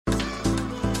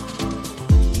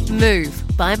Move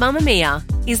by Mamamia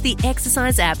is the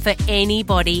exercise app for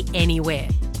anybody, anywhere.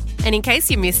 And in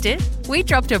case you missed it, we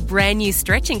dropped a brand new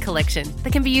stretching collection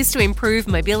that can be used to improve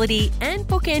mobility and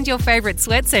bookend your favourite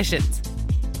sweat sessions.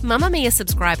 Mamamia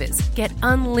subscribers get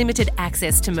unlimited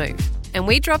access to Move, and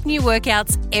we drop new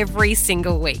workouts every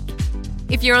single week.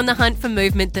 If you're on the hunt for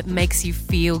movement that makes you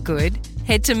feel good,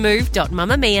 head to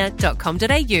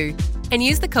move.mamamia.com.au and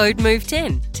use the code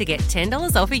MOVE10 to get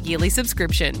 $10 off a yearly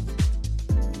subscription.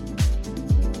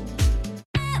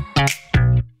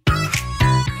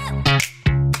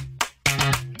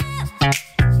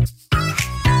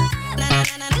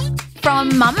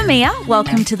 From Mamamia,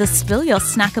 welcome to the Spill Your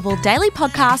Snackable Daily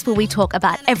podcast where we talk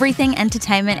about everything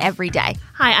entertainment every day.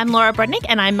 Hi, I'm Laura Brodnick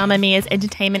and I'm Mamamia's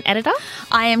entertainment editor.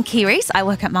 I am Kiris. I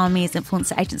work at Mamamia's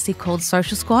influencer agency called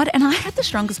Social Squad, and I had the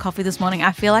strongest coffee this morning.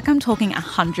 I feel like I'm talking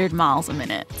 100 miles a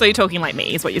minute. So you're talking like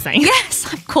me is what you're saying? Yes,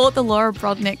 I've caught the Laura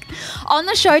Brodnick. On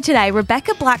the show today,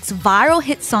 Rebecca Black's viral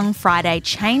hit song Friday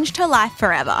changed her life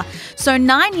forever. So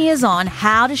 9 years on,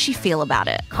 how does she feel about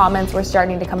it? Comments were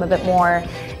starting to come a bit more,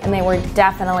 and they were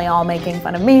definitely all making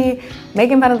fun of me,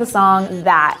 making fun of the song.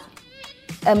 That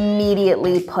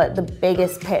immediately put the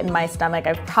biggest pit in my stomach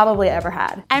I've probably ever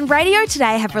had. And Radio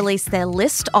Today have released their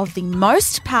list of the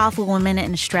most powerful women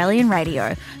in Australian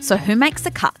radio. So who makes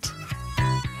the cut?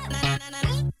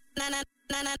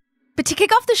 But to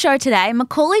kick off the show today,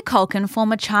 Macaulay Culkin,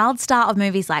 former child star of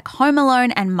movies like Home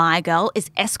Alone and My Girl, is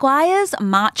Esquire's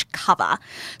March cover.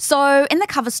 So in the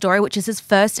cover story, which is his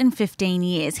first in 15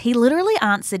 years, he literally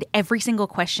answered every single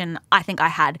question I think I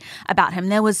had about him.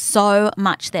 There was so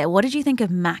much there. What did you think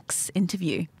of Mac's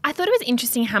interview? I thought it was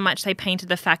interesting how much they painted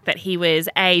the fact that he was,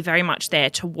 very much there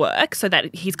to work, so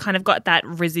that he's kind of got that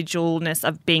residualness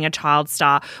of being a child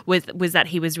star, was that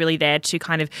he was really there to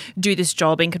kind of do this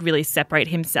job and could really separate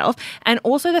himself. And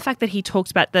also the fact that he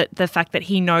talks about the fact that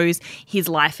he knows his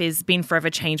life has been forever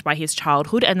changed by his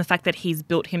childhood, and the fact that he's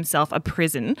built himself a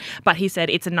prison, but he said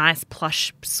it's a nice,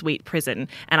 plush, sweet prison,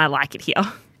 and I like it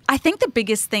here. I think the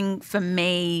biggest thing for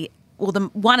me,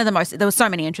 one of the most, there were so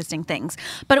many interesting things,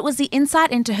 but it was the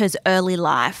insight into his early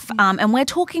life. And we're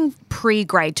talking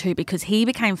pre-grade 2 because he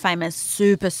became famous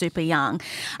super, super young.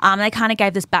 They kind of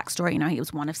gave this backstory. You know, he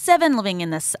was one of 7 living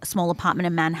in this small apartment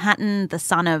in Manhattan, the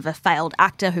son of a failed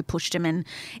actor who pushed him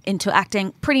into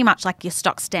acting, pretty much like your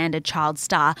stock standard child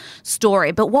star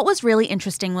story. But what was really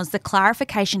interesting was the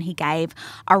clarification he gave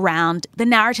around the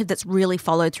narrative that's really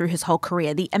followed through his whole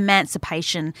career, the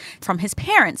emancipation from his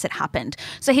parents that happened.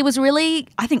 So he was really,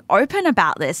 I think, open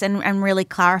about this and really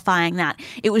clarifying that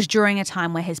it was during a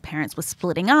time where his parents were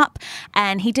splitting up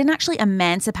and he didn't actually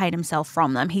emancipate himself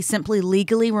from them. He simply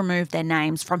legally removed their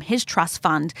names from his trust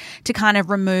fund to kind of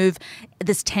remove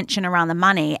this tension around the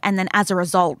money. And then as a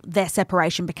result, their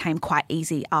separation became quite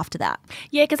easy after that.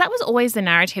 Yeah, because that was always the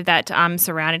narrative that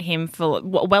surrounded him for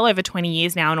well over 20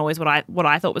 years now, and always what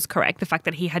I thought was correct, the fact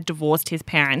that he had divorced his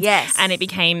parents. Yes. And it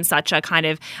became such a kind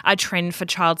of a trend for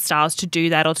child stars to do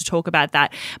that or to talk about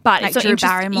that. But like it's so Drew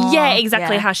Barrymore. Yeah,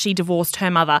 exactly, yeah. How she divorced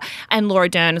her mother. And Laura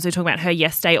Dern, as we were talking about her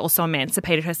yesterday, also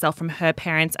emancipated herself from her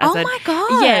parents as my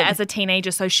God. Yeah, as a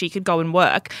teenager so she could go and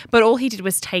work. But all he did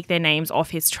was take their names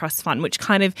off his trust fund, which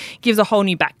kind of gives a whole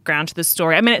new background to the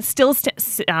story. I mean, it still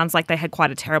sounds like they had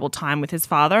quite a terrible time with his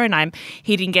father, and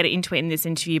he didn't get into it in this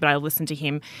interview, but I listened to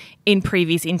him in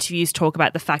previous interviews talk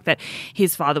about the fact that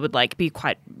his father would be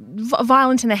quite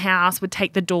violent in the house, would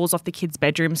take the doors off the kids'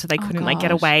 bedrooms so they couldn't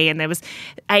get away, and there was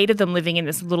 8 of them living in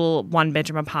this little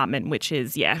 1-bedroom apartment, which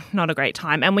is, not a great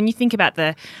time. And when you think about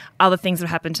the other things that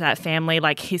happened to that family,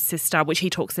 like his sister, which he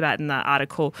talks about in the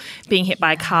article, being hit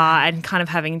by a car and kind of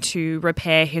having to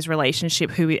repair his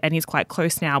relationship, and he's quite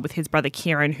close now with his brother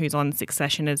Kieran, who's on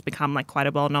Succession, has become quite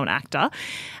a well-known actor.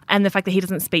 And the fact that he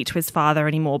doesn't speak to his father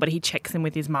anymore, but he checks in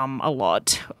with his mum a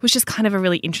lot, was just kind of a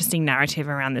really interesting narrative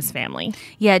around this family.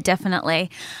 Yeah, definitely.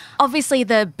 Obviously,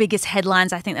 the biggest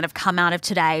headlines I think that have come out of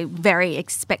today, very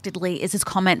expectedly, is his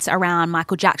comments around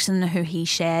Michael Jackson, who he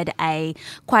shared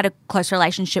quite a close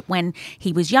relationship when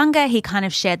he was younger. He kind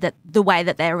of shared that the way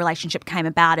that their relationship came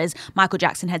about is Michael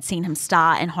Jackson had seen him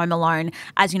star in Home Alone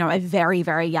as, a very,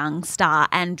 very young star,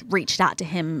 and reached out to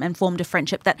him and formed a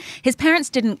friendship that his parents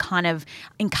didn't kind of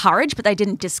encourage, but they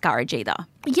didn't discourage either.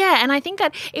 Yeah, and I think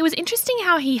that it was interesting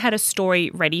how he had a story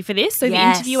ready for this. So the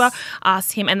Yes. interviewer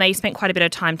asked him, and they spent quite a bit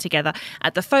of time together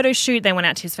at the photo shoot. They went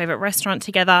out to his favourite restaurant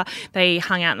together. They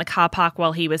hung out in the car park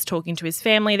while he was talking to his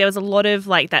family. There was a lot of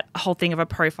like that whole thing of a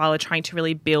profiler trying to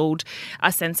really build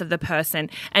a sense of the person.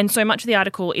 And so much of the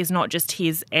article is not just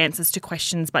his answers to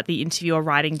questions, but the interviewer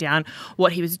writing down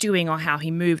what he was doing or how he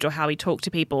moved or how he talked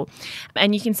to people.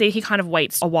 And you can see he kind of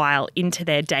waits a while into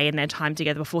their day and their time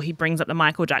together before he brings up the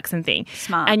Michael Jackson thing.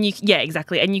 Smart. And yeah,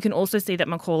 exactly. And you can also see that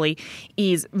Macaulay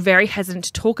is very hesitant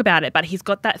to talk about it, but he's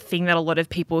got that thing that a lot of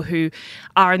people who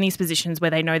are in these positions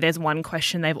where they know there's one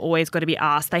question they've always got to be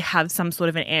asked, they have some sort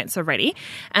of an answer ready.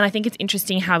 And I think it's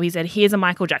interesting how he said, here's a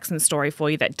Michael Jackson story for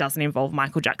you that doesn't involve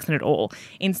Michael Jackson at all.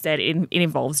 Instead, it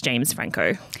involves James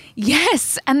Franco.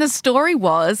 Yes, and the story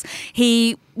was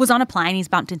he was on a plane. He's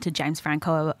bumped into James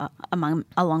Franco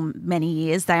along many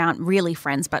years. They aren't really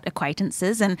friends, but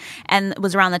acquaintances. And it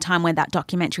was around the time when that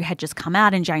documentary had just come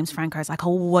out, and James Franco's like,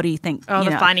 "Oh, what do you think?" Oh,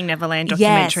 the Finding Neverland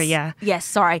documentary, yeah. Yes,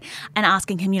 sorry. And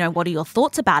asking him, what are your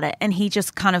thoughts about it? And he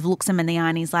just kind of looks him in the eye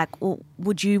and he's like, "Well,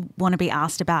 would you want to be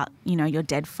asked about, your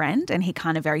dead friend?" And he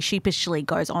kind of very sheepishly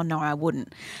goes, "Oh, no, I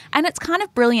wouldn't." And it's kind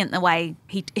of brilliant the way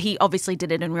he obviously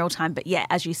did it in real time, but yeah,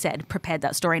 as you said, prepared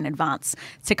that story in advance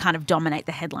to kind of dominate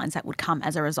the headlines that would come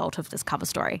as a result of this cover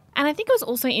story. And I think it was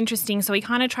also interesting, so he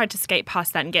kind of tried to skate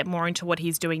past that and get more into what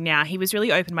he's doing now. He was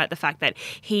really open about the fact that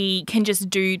he can just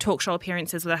do talk show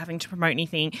appearances without having to promote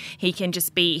anything. He can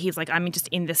just he's like, I'm just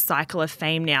in this cycle of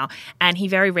fame now. And he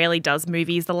very rarely does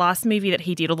movies. The last movie that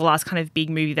he did, or the last kind of big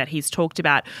movie that he's talked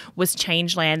about, was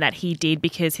Changeland, that he did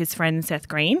because his friend Seth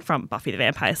Green from Buffy the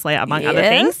Vampire Slayer, among other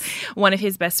things, one of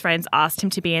his best friends asked him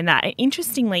to be in that. And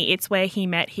interestingly, it's where he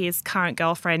met his current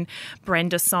girlfriend,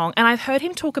 Brenda Song. And I've heard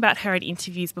him talk about her in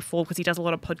interviews before because he does a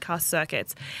lot of podcast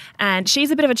circuits. And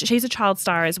she's a child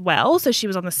star as well. So she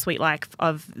was on The Sweet Life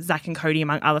of Zack and Cody,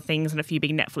 among other things, and a few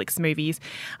big Netflix movies.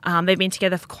 They've been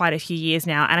together for quite a few years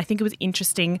now. And I think it was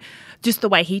interesting just the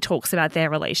way he talks about their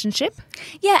relationship.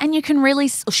 Yeah, and you can really,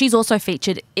 she's also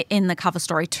featured in the cover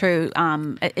story too,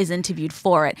 is interviewed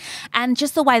for it. And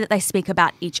just the way that they speak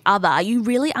about each other, you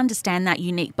really understand that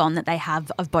unique bond that they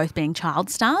have of both being child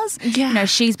stars. Yeah.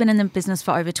 She's been in the business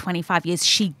for over 25 years.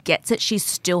 She gets it. She's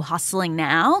still hustling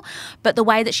now. But the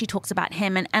way that she talks about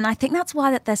him, and I think that's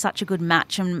why that they're such a good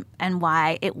match and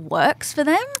why it works for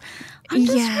them. I'm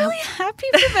just really happy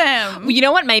for them. You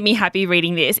know what made me happy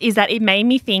reading this is that it made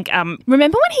me think,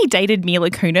 remember when he dated Mila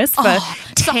Kunis for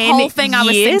 10 the whole thing years? I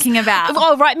was thinking about.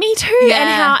 Oh, right, me too.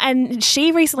 Yeah. And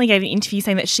she recently gave an interview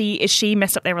saying that she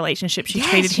messed up their relationship. She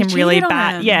treated him cheated really on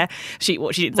bad. him. Yeah. She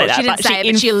didn't say that, she didn't but say she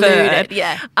it, but she alluded,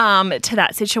 inferred to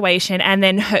that situation. And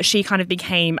then she kind of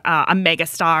became a mega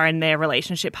star and their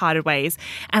relationship parted ways.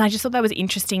 And I just thought that was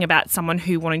interesting about someone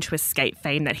who wanted to escape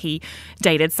fame, that he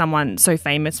dated someone so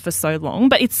famous for so long.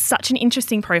 But it's such an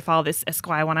interesting profile, this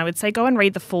Esquire one. I would say go and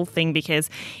read the full thing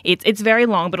because it's very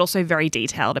long but also very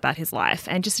detailed about his life,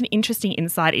 and just an interesting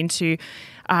insight into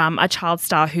a child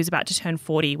star who's about to turn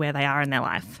 40, where they are in their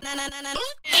life.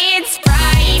 It's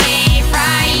Friday,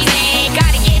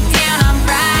 gotta get down on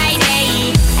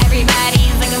Friday.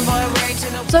 Everybody's looking forward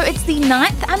to the... So it's the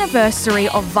 9th anniversary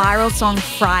of viral song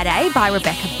Friday by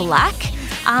Rebecca Black.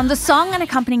 The song and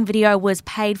accompanying video was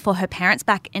paid for her parents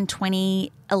back in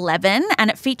 2011, and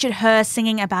it featured her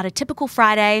singing about a typical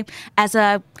Friday as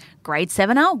a grade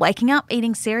 7er, waking up,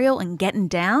 eating cereal and getting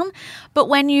down. But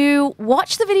when you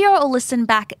watch the video or listen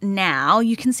back now,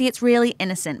 you can see it's really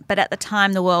innocent. But at the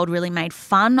time, the world really made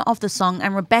fun of the song,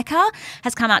 and Rebecca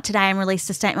has come out today and released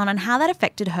a statement on how that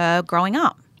affected her growing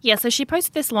up. Yeah, so she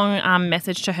posted this long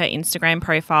message to her Instagram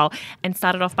profile and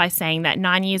started off by saying that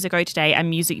 9 years ago today, a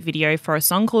music video for a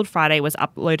song called Friday was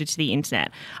uploaded to the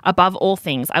internet. Above all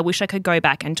things, I wish I could go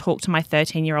back and talk to my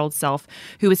 13-year-old self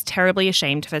who was terribly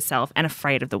ashamed of herself and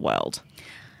afraid of the world.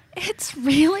 It's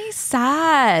really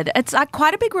sad. It's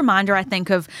quite a big reminder, I think,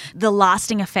 of the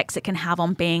lasting effects it can have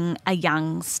on being a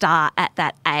young star at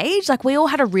that age. Like, we all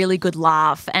had a really good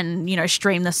laugh and,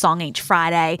 streamed the song each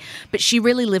Friday, but she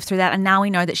really lived through that, and now we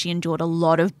know that she endured a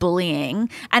lot of bullying,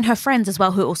 and her friends as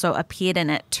well, who also appeared in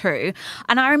it too.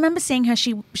 And I remember seeing her,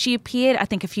 she appeared, I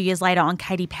think, a few years later on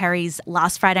Katy Perry's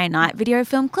Last Friday Night video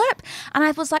film clip, and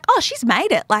I was like, oh, she's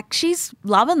made it. Like, she's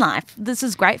loving life. This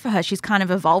is great for her. She's kind of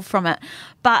evolved from it.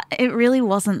 But but it really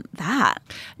wasn't that.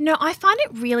 No, I find it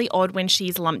really odd when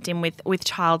she's lumped in with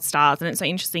child stars, and it's so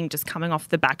interesting just coming off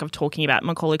the back of talking about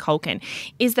Macaulay Culkin,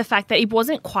 is the fact that it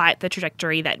wasn't quite the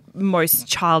trajectory that most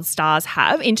child stars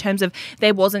have, in terms of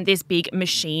there wasn't this big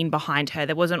machine behind her.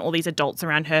 There wasn't all these adults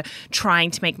around her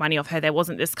trying to make money off her. There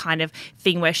wasn't this kind of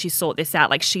thing where she sought this out.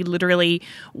 Like, she literally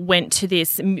went to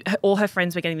this, all her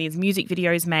friends were getting these music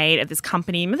videos made at this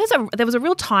company. There was a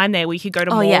real time there where you could go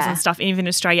to malls and stuff, even in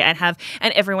Australia,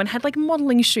 and everyone had like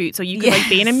modelling shoots, or you could like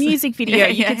be in a music video.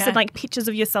 You could send like pictures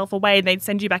of yourself away and they'd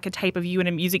send you back a tape of you in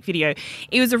a music video.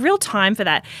 It was a real time for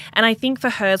that. And I think for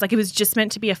hers, like, it was just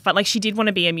meant to be a fun, like, she did want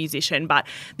to be a musician, but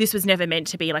this was never meant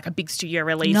to be like a big studio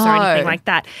release or anything like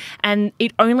that. And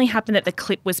it only happened that the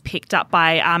clip was picked up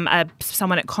by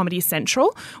someone at Comedy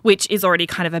Central, which is already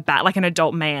kind of like an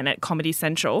adult man at Comedy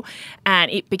Central.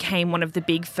 And it became one of the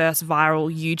big first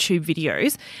viral YouTube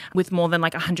videos with more than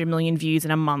like 100 million views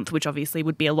in a month, which obviously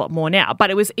would be a lot more now. But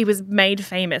it was made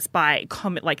famous by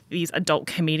like these adult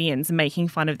comedians making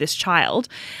fun of this child.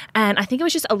 And I think it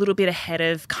was just a little bit ahead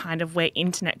of kind of where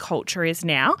internet culture is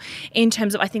now, in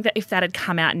terms of, I think that if that had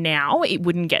come out now, it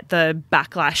wouldn't get the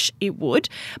backlash it would.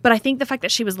 But I think the fact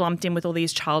that she was lumped in with all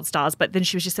these child stars, but then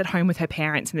she was just at home with her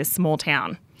parents in this small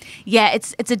town. Yeah,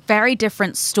 it's a very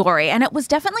different story. And it was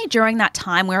definitely during that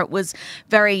time where it was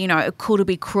very, cool to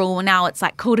be cruel. Now it's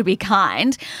like cool to be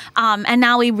kind. And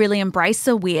now we really embrace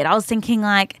the weird. I was thinking,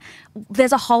 like,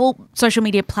 there's a whole social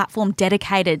media platform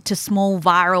dedicated to small,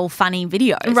 viral, funny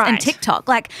videos and TikTok.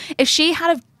 Like, if she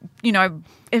had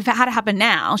if it had happened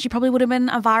now, she probably would have been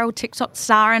a viral TikTok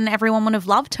star and everyone would have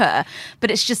loved her.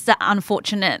 But it's just the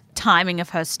unfortunate timing of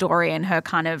her story and her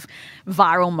kind of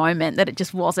viral moment that it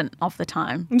just wasn't of the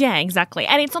time. Yeah, exactly.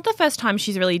 And it's not the first time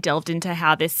she's really delved into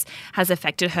how this has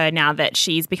affected her now that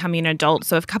she's becoming an adult.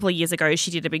 So a couple of years ago, she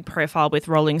did a big profile with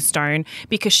Rolling Stone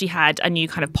because she had a new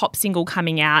kind of pop single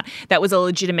coming out that was a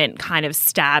legitimate kind of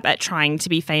stab at trying to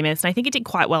be famous. And I think it did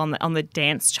quite well on the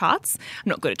dance charts. I'm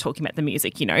not good at talking about the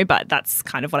music, but that's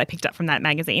kind of what I picked up from that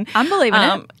magazine. I'm believing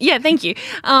it. Yeah, thank you.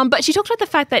 But she talked about the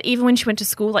fact that even when she went to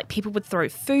school, like, people would throw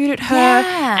food at her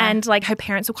and like her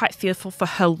parents were quite fearful for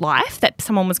her life, that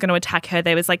someone was going to attack her.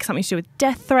 There was like something to do with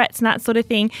death threats and that sort of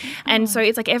thing. And so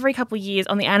it's like every couple of years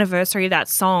on the anniversary of that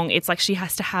song, it's like she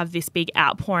has to have this big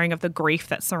outpouring of the grief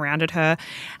that surrounded her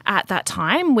at that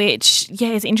time, which,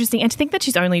 is interesting. And to think that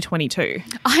she's only 22.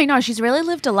 I know, she's really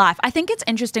lived a life. I think it's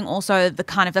interesting also the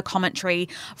kind of the commentary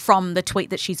from the tweet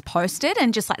that she's posted,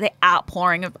 and just like the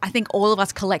outpouring of, I think, all of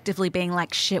us collectively being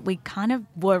like, shit, we kind of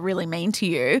were really mean to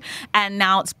you. And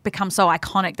now it's become so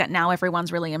iconic that now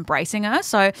everyone's really embracing her.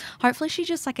 So hopefully she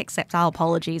just like accepts our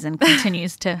apologies and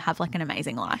continues to have like an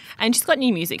amazing life. And she's got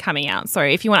new music coming out. So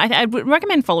if you want, I would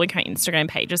recommend following her Instagram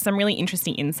page. There's some really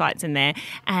interesting insights in there.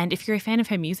 And if you're a fan of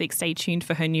her music, stay tuned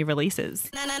for her new releases.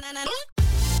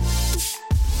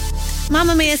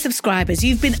 Mamamia subscribers,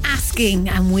 you've been asking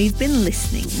and we've been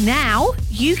listening. Now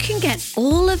you can get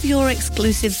all of your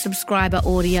exclusive subscriber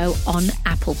audio on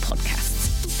Apple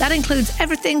Podcasts. That includes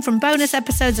everything from bonus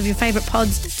episodes of your favourite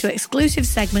pods to exclusive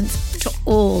segments to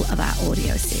all of our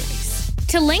audio series.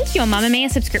 To link your Mamamia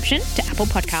subscription to Apple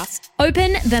Podcasts,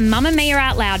 open the Mamamia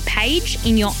Out Loud page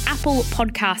in your Apple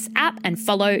Podcasts app and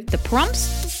follow the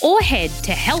prompts, or head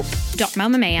to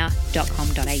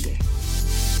help.mamamia.com.au.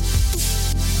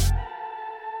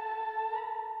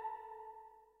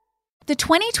 The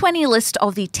 2020 list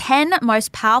of the 10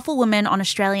 most powerful women on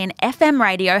Australian FM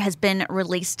radio has been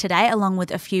released today, along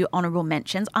with a few honourable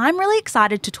mentions. I'm really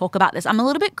excited to talk about this. I'm a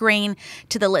little bit green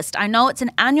to the list. I know it's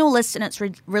an annual list and it's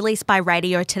released by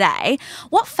Radio Today.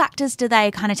 What factors do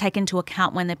they kind of take into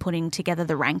account when they're putting together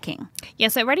the ranking? Yeah,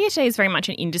 so Radio Today is very much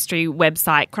an industry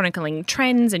website chronicling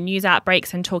trends and news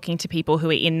outbreaks and talking to people who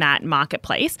are in that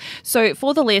marketplace. So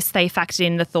for the list, they factored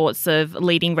in the thoughts of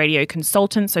leading radio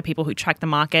consultants, so people who track the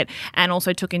market, and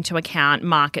also took into account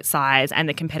market size and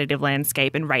the competitive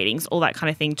landscape and ratings, all that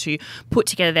kind of thing, to put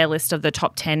together their list of the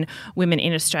top 10 women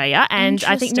in Australia. And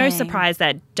I think no surprise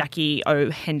that Jackie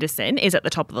O. Henderson is at the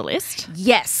top of the list.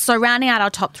 Yes. So rounding out our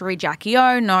top 3, Jackie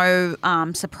O. No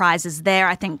surprises there,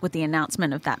 I think, with the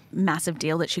announcement of that massive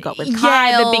deal that she got with Kyle.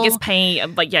 Yeah, the biggest pay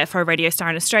for a radio star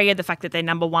in Australia, the fact that they're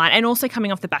number 1, and also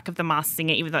coming off the back of The Masked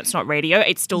Singer, even though it's not radio,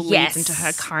 it still leads into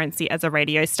her currency as a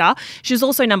radio star. She was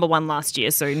also number 1 last year,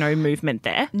 so no move movement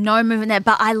there. No movement there.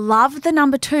 But I love the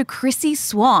number 2, Chrissy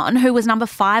Swan, who was number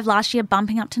 5 last year,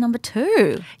 bumping up to number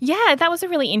 2. Yeah, that was a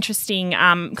really interesting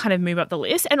kind of move up the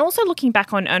list. And also looking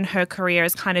back on her career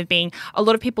as kind of being, a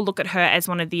lot of people look at her as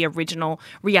one of the original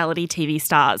reality TV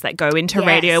stars that go into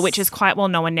radio, which is quite well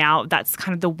known now. That's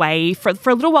kind of the way, for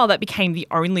a little while, that became the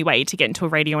only way to get into a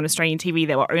radio on Australian TV.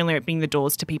 They were only opening the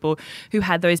doors to people who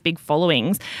had those big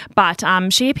followings. But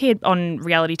she appeared on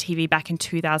reality TV back in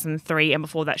 2003, and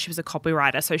before that she was a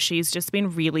copywriter. So she's just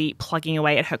been really plugging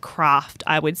away at her craft,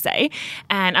 I would say.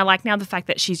 And I like now the fact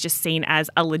that she's just seen as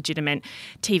a legitimate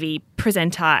TV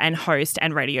presenter and host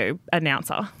and radio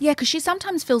announcer. Yeah, because she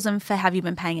sometimes fills in for Have You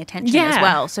Been Paying Attention as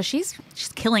well. So she's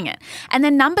killing it. And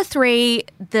then number 3,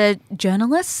 the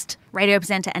journalist, radio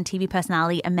presenter and TV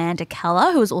personality Amanda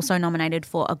Keller, who was also nominated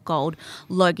for a Gold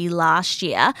Logie last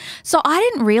year. So I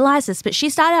didn't realise this, but she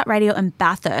started out radio in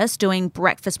Bathurst doing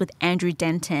Breakfast with Andrew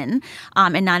Denton in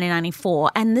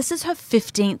 1994. And this is her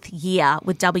 15th year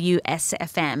with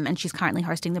WSFM, and she's currently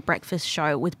hosting The Breakfast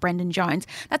Show with Brendan Jones.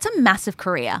 That's a massive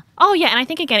career. Oh, yeah. And I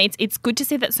think, again, it's good to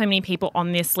see that so many people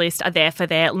on this list are there for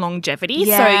their longevity.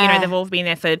 Yeah. So, they've all been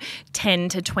there for 10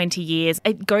 to 20 years.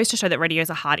 It goes to show that radio is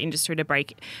a hard industry to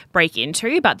break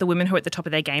into, but the women who are at the top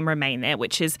of their game remain there,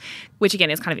 which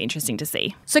again is kind of interesting to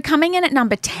see. So coming in at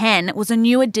number 10 was a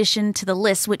new addition to the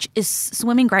list, which is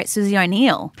swimming great Susie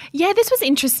O'Neill. Yeah, this was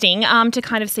interesting to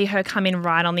kind of see her come in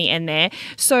right on the end there.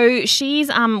 So she's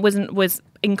was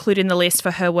included in the list for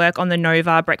her work on the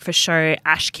Nova breakfast show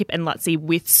Ash, Kip and Lutzi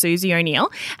with Susie O'Neill.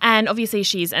 And obviously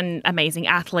she's an amazing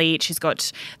athlete. She's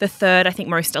got the 3rd, I think,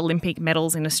 most Olympic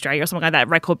medals in Australia or something like that,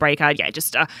 record breaker. Yeah,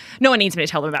 just no one needs me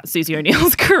to tell them about Susie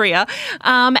O'Neill's career.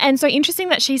 And so interesting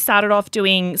that she started off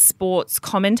doing sports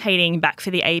commentating back for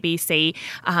the ABC,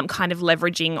 kind of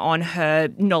leveraging on her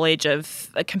knowledge of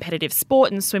competitive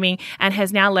sport and swimming, and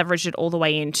has now leveraged it all the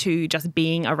way into just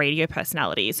being a radio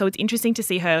personality. So it's interesting to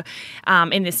see her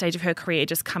in this stage of her career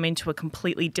just come into a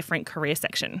completely different career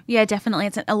section. Yeah, definitely.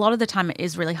 It's a lot of the time it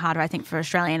is really harder, I think, for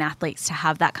Australian athletes to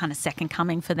have that kind of second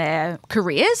coming for their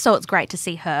careers. So it's great to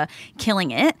see her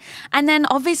killing it. And then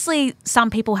obviously some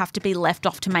people have to be left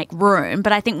off to make room,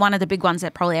 but I think one of the big ones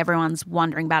that probably everyone's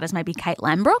wondering about is maybe Kate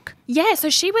Lambrook. Yeah, so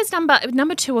she was number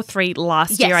 2 or 3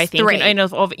 last year, I think. 3.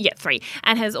 3.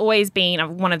 And has always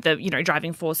been one of the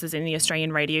driving forces in the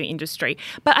Australian radio industry.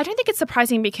 But I don't think it's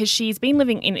surprising because she's been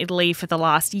living in Italy for the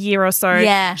last year or so.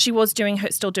 Yeah. She was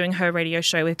still doing her radio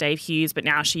show with Dave Hughes, but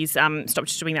now she's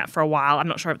stopped doing that for a while. I'm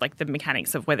not sure of the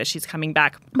mechanics of whether she's coming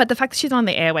back. But the fact that she's on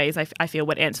the airways, I feel,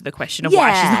 would answer the question of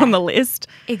why she's on the list.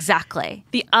 Exactly.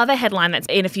 The other headline that's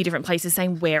in a few different places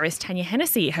saying, where is Tanya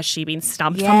Hennessy? Has she been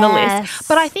stumped from the list?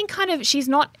 But I think kind of she's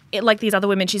not like these other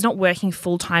women. She's not working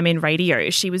full-time in radio.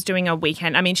 She was doing a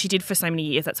weekend. I mean, she did for so many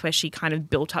years. That's where she kind of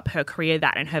built up her career,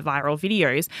 that and her viral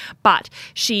videos. But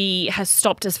she has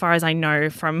stopped, as far as I know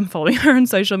from following her on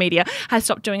social media, has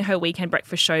stopped doing her weekend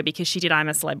breakfast show because she did I'm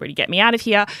a Celebrity, Get Me Out of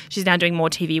Here. She's now doing more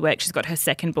TV work. She's got her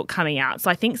second book coming out. So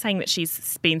I think saying that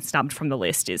she's been stumped from the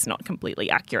list is not completely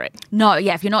accurate. No,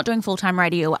 yeah, if you're not doing full-time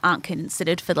radio, aren't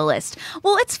considered for the list.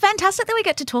 Well, it's fantastic that we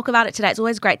get to talk about it today. It's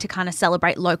always great to kind of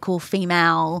celebrate local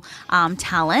female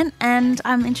talent, and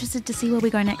I'm interested to see where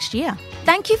we go next year.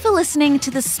 Thank you for listening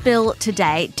to The Spill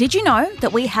today. Did you know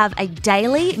that we have a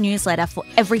daily newsletter for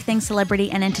everything celebrity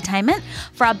and entertainment?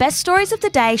 For our best stories of the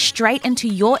day straight into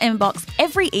your inbox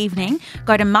every evening,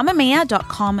 go to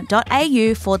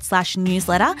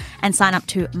mamamia.com.au/newsletter and sign up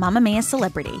to Mamma Mia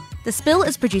Celebrity. The Spill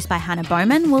is produced by Hannah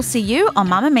Bowman. We'll see you on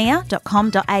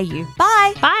mamamia.com.au.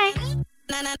 Bye. Bye.